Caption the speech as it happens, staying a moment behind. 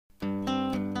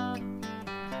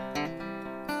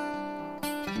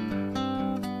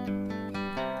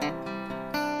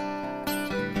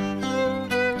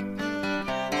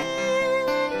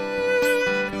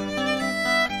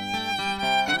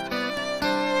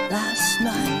Last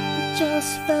night we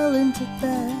just fell into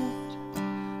bed,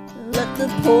 let the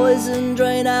poison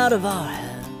drain out of our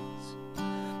heads.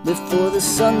 Before the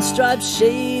sun stripes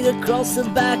shade across the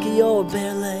back of your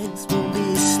bare legs, we'll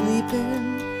be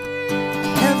sleeping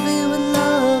heavy with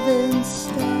love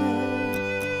instead.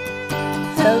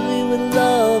 Heavy with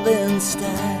love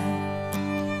instead.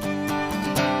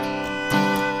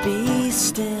 Be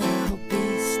still, please.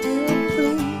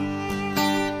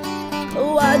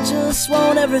 Oh, I just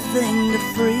want everything to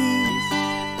freeze,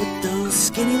 but those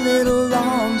skinny little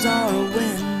arms are a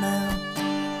windmill,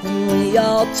 and we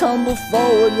all tumble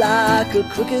forward like a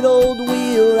crooked old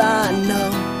wheel. I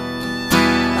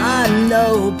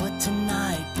know, but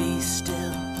tonight be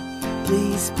still,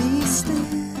 please be still.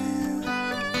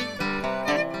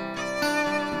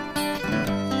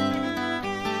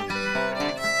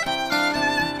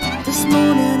 This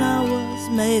morning I was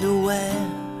made aware,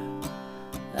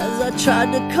 as I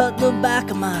tried to cut the back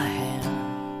of my hair,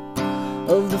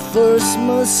 of the first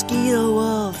mosquito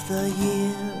of the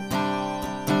year,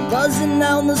 buzzing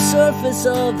down the surface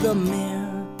of the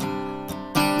mirror,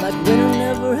 like winter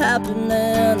never happened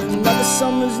and another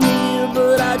summer's near.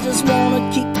 But I just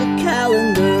wanna keep the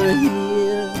calendar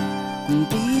here. And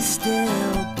be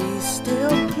still, please.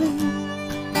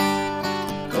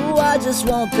 Oh, I just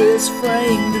want this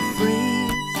frame to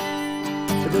freeze,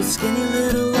 but those skinny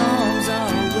little arms are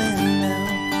a windmill.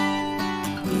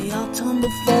 We all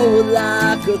tumble forward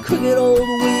like a crooked old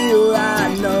wheel.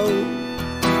 I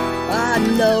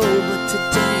know, but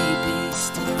today